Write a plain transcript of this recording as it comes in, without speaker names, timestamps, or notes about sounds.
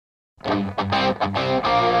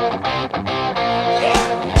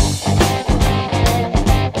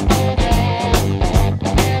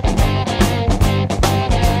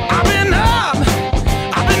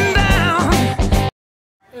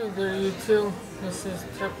YouTube, this is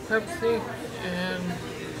Tech Pepsi, and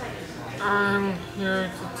I'm here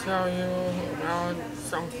to tell you about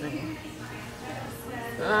something.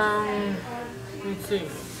 Let's see.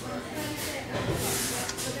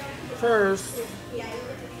 First,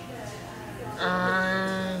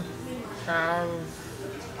 I have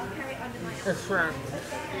a friend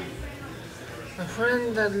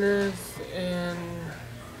that lives in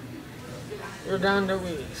Redondo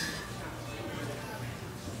Beach.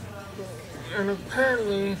 And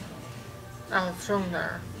apparently, I was from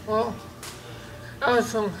there. Well, I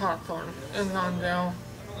was from Hawthorne in Lawndale,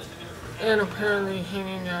 and apparently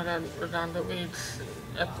hanging out at Redondo Beach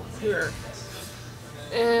at the pier.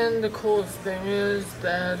 And the coolest thing is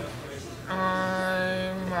that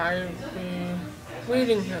I might be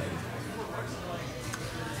meeting him.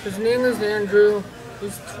 His name is Andrew.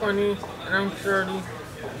 He's 20 and I'm 30.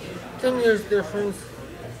 10 years difference.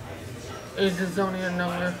 Age is only a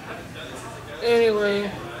number. Anyway,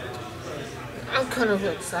 I'm kind of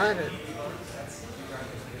excited.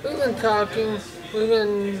 We've been talking, we've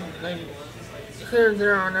been like here and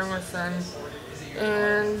there on MSN,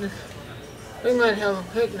 and we might have a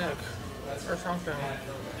picnic or something.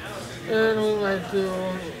 And we might do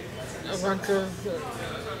a bunch of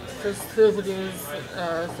festivities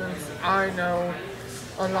since I know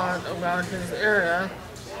a lot about his area,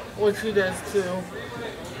 which he does too.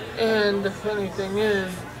 And the funny thing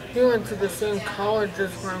is, he went to the same college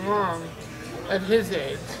as my mom at his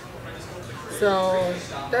age. So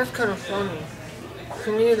that's kind of funny.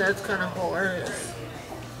 To me, that's kind of hilarious.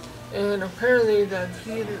 And apparently that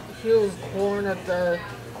he was born at the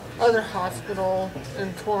other hospital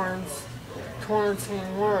in Torrance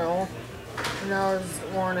Memorial, and I was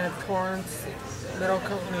born at Torrance Middle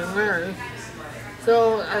Company of Mary.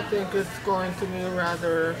 So I think it's going to be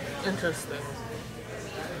rather interesting.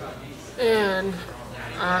 And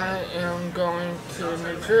I am going to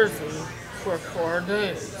New Jersey for 4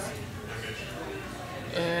 days.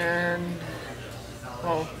 And,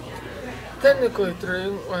 well, technically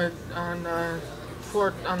 3, but on the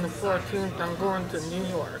 14th I'm going to New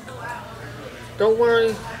York. Don't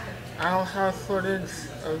worry, I'll have footage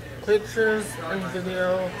of pictures and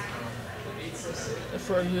video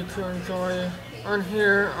for you to enjoy on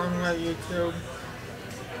here on my YouTube.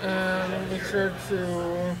 And be sure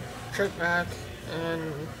to check back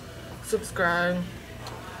and subscribe,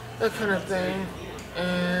 that kind of thing.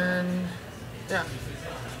 And yeah,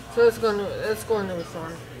 so it's going to be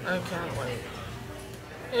fun. I can't wait.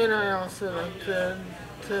 And I also like to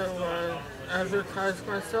advertise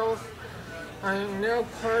myself. I am now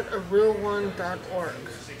part of RealOne.org.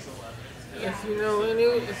 If you know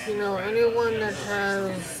anyone that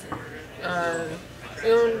has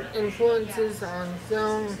influences on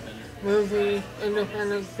film, movie,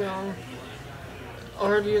 independent film,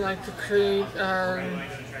 or do you like to create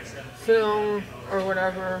film or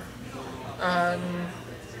whatever,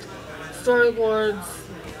 storyboards,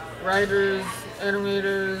 writers,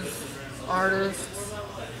 animators, artists,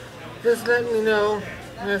 just let me know.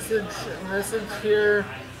 Message here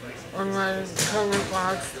on my comment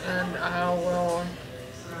box, and I will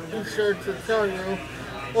be sure to tell you.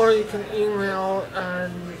 Or you can email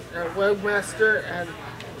at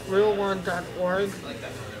webmaster@realone.org,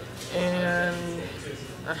 and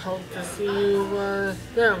I hope to see you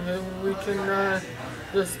there. Maybe we can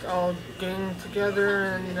just all gang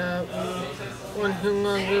together and be one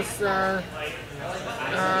humongous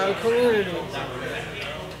community.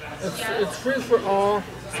 It's free for all,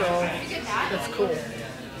 so it's cool.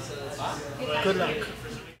 Good luck.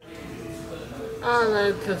 I'd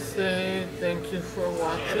like to say thank you for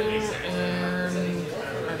watching, and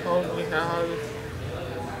I hope you have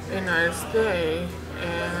a nice day,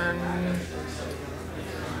 and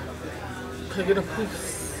take it a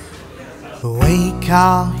peace. Wake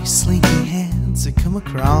all your sleepy heads or come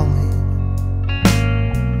a-crawling.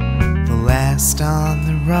 The last on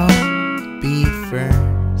the road, be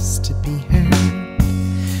first to be heard.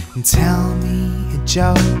 And tell me a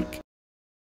joke